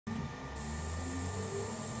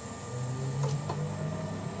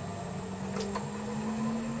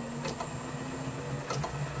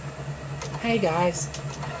Hey guys,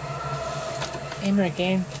 Emma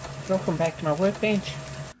again. Welcome back to my workbench.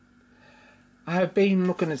 I've been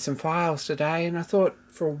looking at some files today and I thought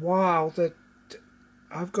for a while that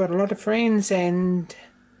I've got a lot of friends and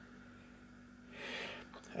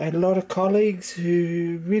a lot of colleagues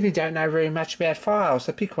who really don't know very much about files.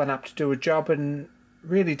 They pick one up to do a job and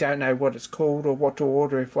really don't know what it's called or what to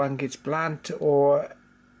order if one gets blunt or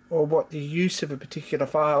what the use of a particular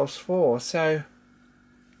file's for. So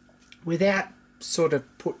without sort of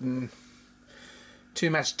putting too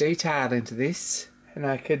much detail into this, and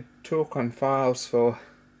I could talk on files for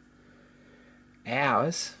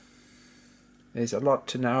hours, there's a lot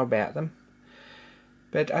to know about them,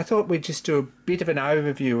 but I thought we'd just do a bit of an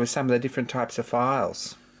overview of some of the different types of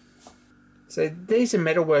files. So these are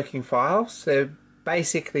metalworking files. They're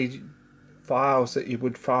basically files that you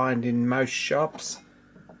would find in most shops.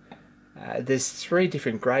 There's three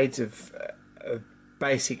different grades of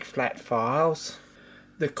basic flat files.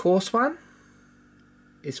 The coarse one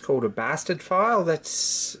is called a bastard file.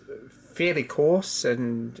 That's fairly coarse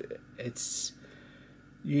and it's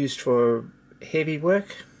used for heavy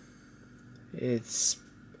work. It's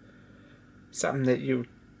something that you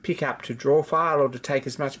pick up to draw file or to take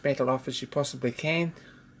as much metal off as you possibly can.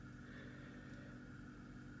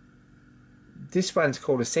 This one's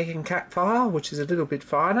called a second cut file, which is a little bit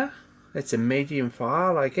finer. That's a medium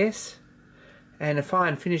file, I guess. And a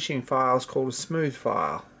fine finishing file is called a smooth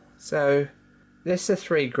file. So that's the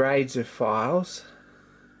three grades of files.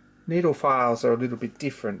 Needle files are a little bit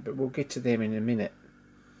different, but we'll get to them in a minute.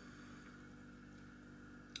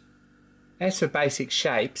 As for basic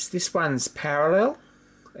shapes, this one's parallel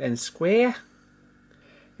and square,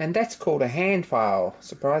 and that's called a hand file,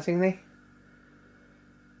 surprisingly.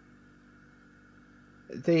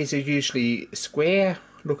 These are usually square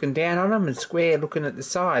looking down on them and square looking at the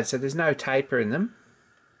side, so there's no taper in them,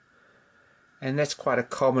 and that's quite a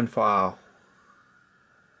common file.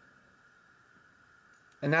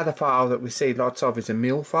 Another file that we see lots of is a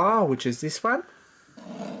mill file, which is this one.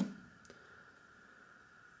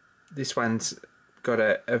 This one's got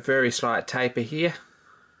a very slight taper here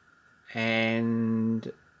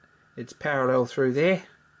and it's parallel through there.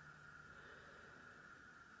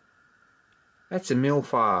 That's a mill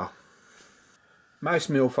file.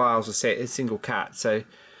 Most mill files are set as single cut, so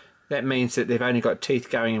that means that they've only got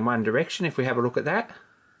teeth going in one direction. If we have a look at that,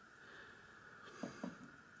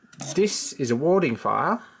 this is a Warding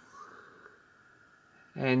file,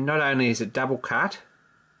 and not only is it double cut,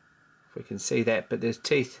 if we can see that, but there's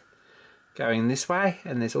teeth going this way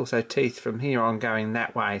and there's also teeth from here on going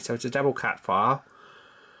that way, so it's a double cut file.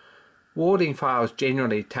 Warding files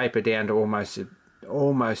generally taper down to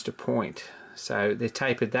almost a point, so they're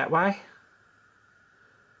tapered that way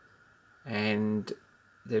and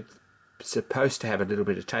they're supposed to have a little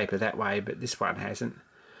bit of taper that way, but this one hasn't.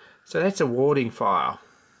 So that's a Warding file.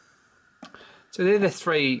 So they're the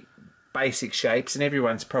three basic shapes and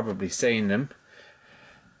everyone's probably seen them.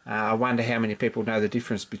 I wonder how many people know the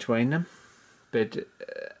difference between them, but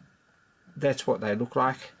that's what they look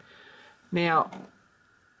like. Now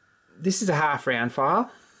this is a half round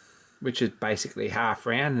file, which is basically half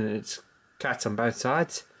round and it's cuts on both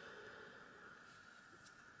sides.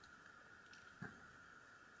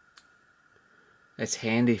 It's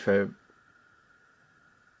handy for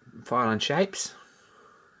filing shapes.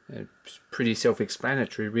 It's pretty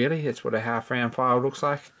self-explanatory really. That's what a half round file looks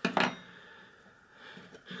like.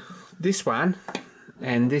 This one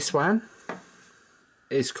and this one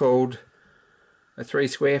is called a 3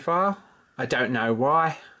 square file. I don't know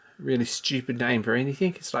why. Really stupid name for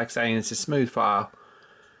anything. It's like saying it's a smooth file.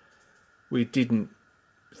 We didn't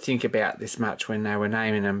think about this much when they were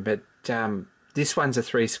naming them, but this one's a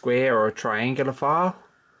 3 square or a triangular file.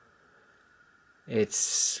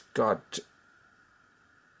 It's got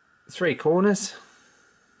 3 corners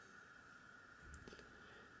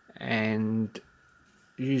and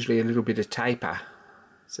usually a little bit of taper.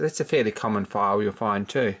 So that's a fairly common file you'll find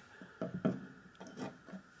too.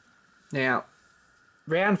 Now,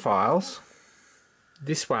 round files,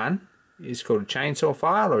 this one is called a chainsaw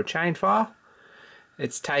file or a chain file.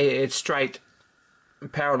 It's straight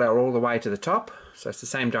parallel all the way to the top, so it's the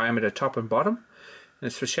same diameter top and bottom, and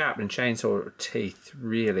it's for sharpening chainsaw teeth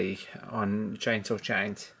really on chainsaw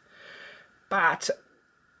chains. But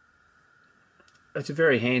it's a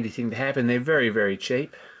very handy thing to have and they're very, very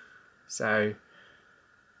cheap. So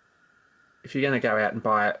if you're going to go out and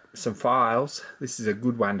buy some files, this is a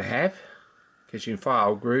good one to have because you can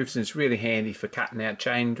file grooves and it's really handy for cutting out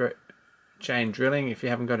chain drilling if you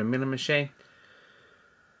haven't got a milling machine.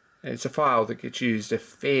 And it's a file that gets used a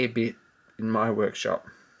fair bit in my workshop.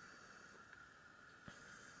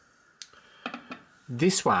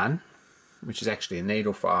 This one, which is actually a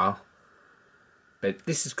needle file, but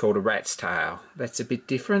this is called a rat's tail. That's a bit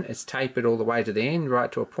different. It's tapered all the way to the end, right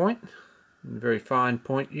to a point, a very fine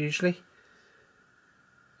point usually.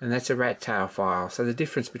 And that's a rat tail file. So the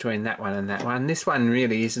difference between that one and that one, this one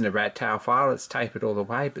really isn't a rat tail file, it's tapered all the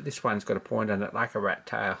way, but this one's got a point on it like a rat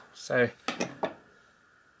tail. So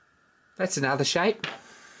that's another shape.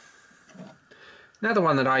 Another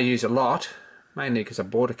one that I use a lot, mainly because I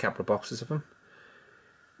bought a couple of boxes of them,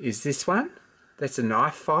 is this one. That's a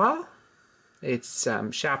knife file. It's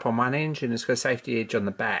sharp on one edge and it's got a safety edge on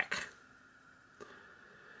the back.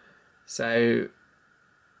 So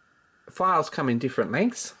files come in different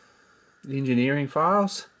lengths. The engineering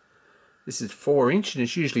files. This is 4" and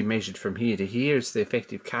it's usually measured from here to here. It's the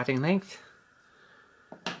effective cutting length.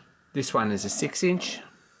 This one is a 6".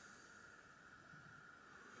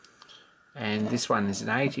 And this one is an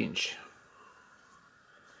 8".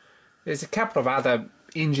 There's a couple of other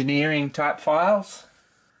engineering type files.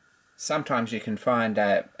 Sometimes you can find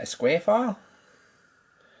a square file,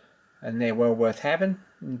 and they're well worth having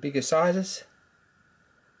in bigger sizes.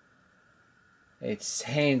 It's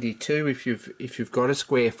handy too if you've got a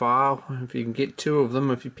square file, if you can get 2 of them,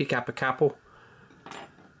 if you pick up a couple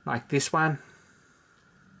like this one.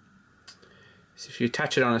 So if you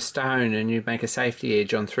touch it on a stone and you make a safety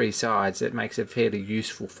edge on 3 sides, it makes a fairly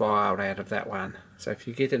useful file out of that one. So if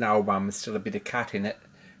you get an old one with still a bit of cut in it,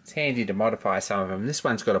 it's handy to modify some of them. This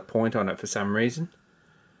one's got a point on it for some reason.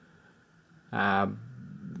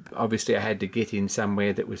 Obviously I had to get in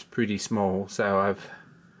somewhere that was pretty small, so I've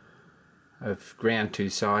ground 2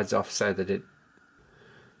 sides off so that it,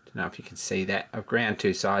 I don't know if you can see that, I've ground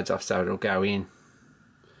 2 sides off so it'll go in.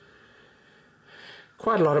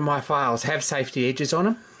 Quite a lot of my files have safety edges on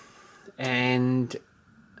them and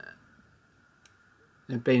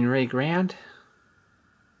have been reground,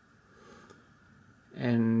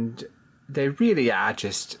 and they really are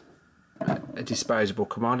just a disposable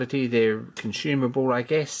commodity. They're consumable, I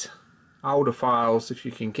guess. Older files, if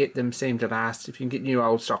you can get them, seem to last. If you can get new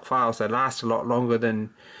old stock files, they last a lot longer than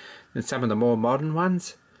some of the more modern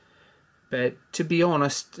ones. But to be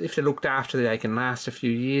honest, if they're looked after, they can last a few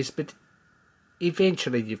years, but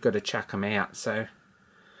eventually you've got to chuck them out. So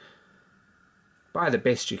buy the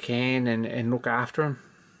best you can and look after them,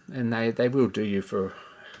 and they will do you for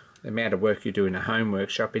the amount of work you do in a home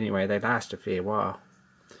workshop anyway. They last a fair while.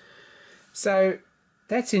 So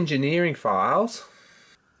that's engineering files.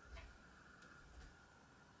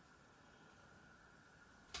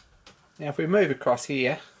 Now if we move across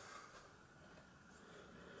here,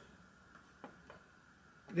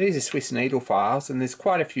 these are Swiss needle files, and there's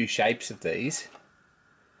quite a few shapes of these.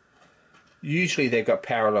 Usually they've got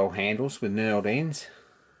parallel handles with knurled ends.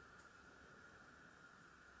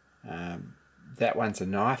 That one's a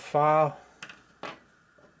knife file.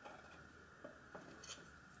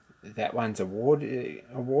 That one's a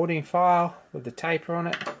warding file with the taper on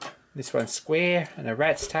it. This one's square and a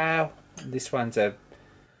rat's tail. This one's a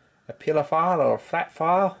pillar file or a flat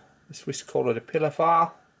file. The Swiss call it a pillar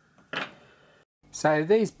file. So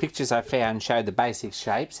these pictures I found show the basic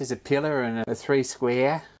shapes. There's a pillar and a 3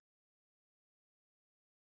 square.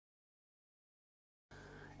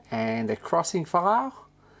 And a crossing file.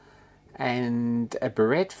 And a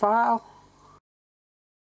barrette file.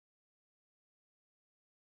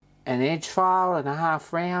 An edge file and a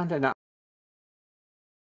half round and a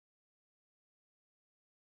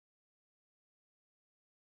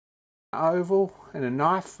oval and a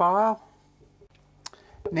knife file.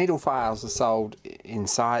 Needle files are sold in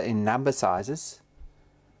number sizes.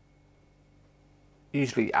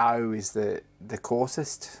 Usually O is the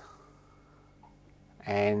coarsest,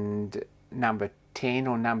 and number 10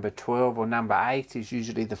 or number 12 or number 8 is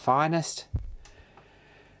usually the finest.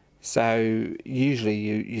 So usually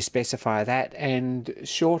you specify that, and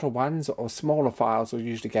shorter ones or smaller files will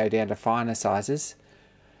usually go down to finer sizes.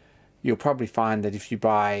 You'll probably find that if you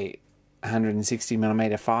buy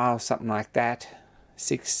 160mm files, something like that,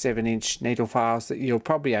 6-7" needle files, that you'll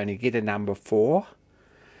probably only get a number 4.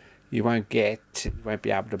 You won't be able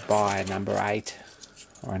to buy a number 8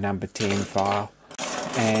 or a number 10 file.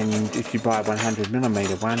 And if you buy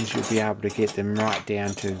 100mm ones, you'll be able to get them right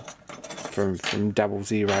down to from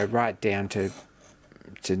 00 right down to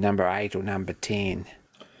number 8 or number 10.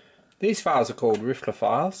 These files are called Riffler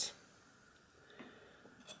files.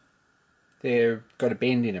 They've got a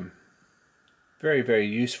bend in them. Very, very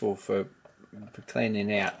useful for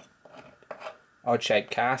cleaning out odd shaped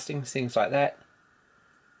castings, things like that.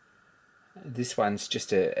 This one's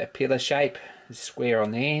just a pillar shape, a square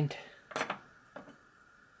on the end.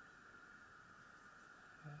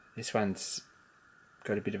 This one's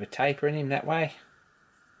got a bit of a taper in him that way.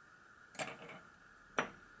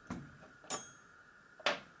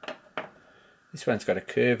 This one's got a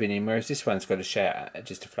curve in him, whereas this one's got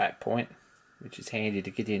just a flat point, which is handy to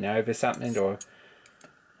get in over something or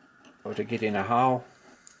to get in a hole.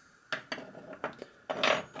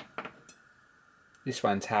 This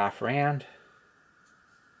one's half round.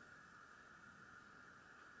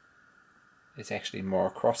 It's actually more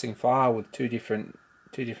a crossing file with two different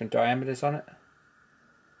diameters on it.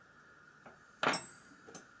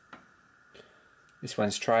 This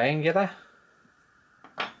one's triangular.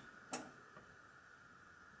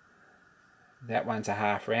 That one's a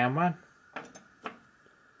half round one.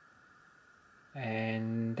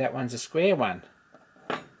 And that one's a square one.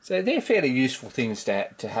 So they're fairly useful things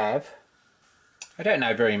to have. I don't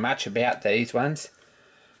know very much about these ones.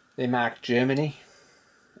 They're marked Germany.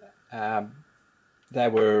 They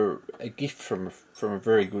were a gift from a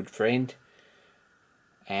very good friend,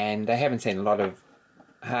 and they haven't seen a lot of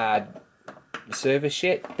hard service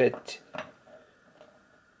yet, but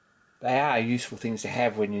they are useful things to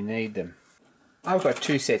have when you need them. I've got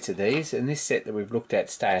two sets of these, and this set that we've looked at,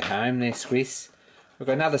 Stay at Home, they're Swiss. I've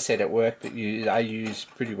got another set at work that I use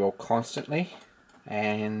pretty well constantly,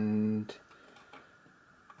 and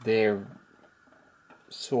they're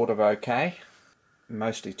sort of okay,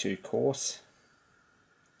 mostly too coarse,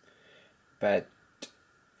 but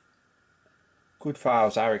good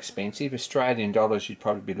files are expensive. Australian dollars, you'd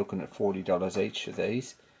probably be looking at $40 each for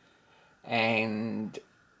these, and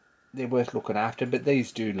they're worth looking after, but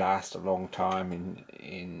these do last a long time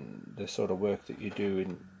in the sort of work that you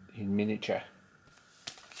do in miniature.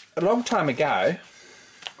 A long time ago,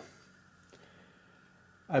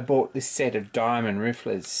 I bought this set of diamond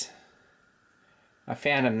rifflers. I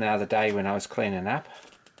found them the other day when I was cleaning up.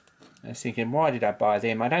 I was thinking, why did I buy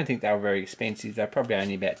them? I don't think they were very expensive. They're probably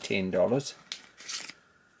only about $10.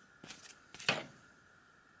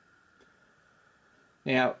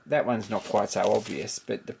 Now, that one's not quite so obvious,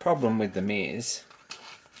 but the problem with them is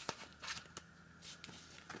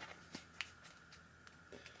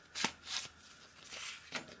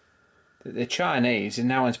that they're Chinese and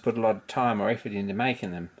no one's put a lot of time or effort into making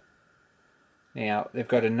them. Now, they've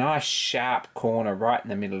got a nice sharp corner right in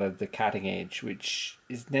the middle of the cutting edge, which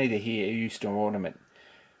is neither here use nor ornament.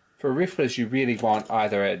 For rifflers, you really want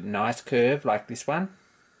either a nice curve like this one,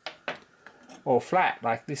 or flat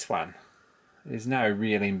like this one. There's no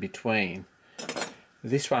real in between.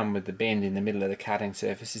 This one with the bend in the middle of the cutting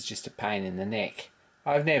surface is just a pain in the neck.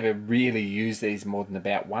 I've never really used these more than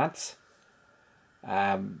about once.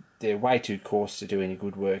 They're way too coarse to do any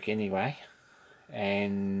good work anyway,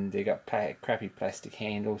 and they've got crappy plastic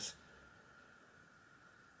handles.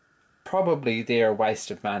 Probably they're a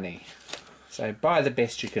waste of money. So buy the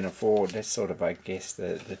best you can afford. That's sort of, I guess,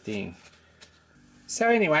 the thing. So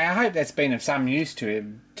anyway, I hope that's been of some use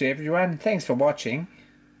to everyone. Thanks for watching.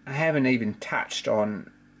 I haven't even touched on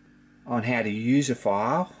how to use a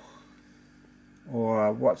file,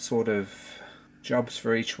 or what sort of jobs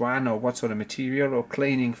for each one, or what sort of material, or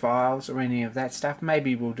cleaning files, or any of that stuff.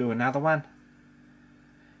 Maybe we'll do another one.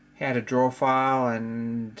 How to draw a file,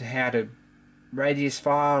 and how to radius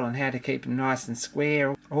file, and how to keep them nice and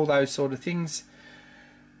square, all those sort of things.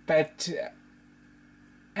 But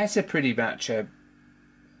that's a pretty much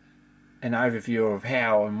an overview of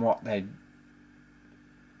how and what they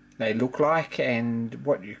look like and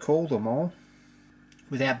what you call them all,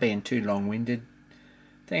 without being too long-winded.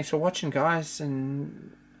 Thanks for watching, guys,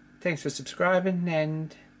 and thanks for subscribing,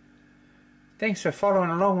 and thanks for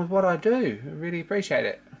following along with what I do. I really appreciate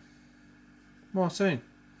it. More soon.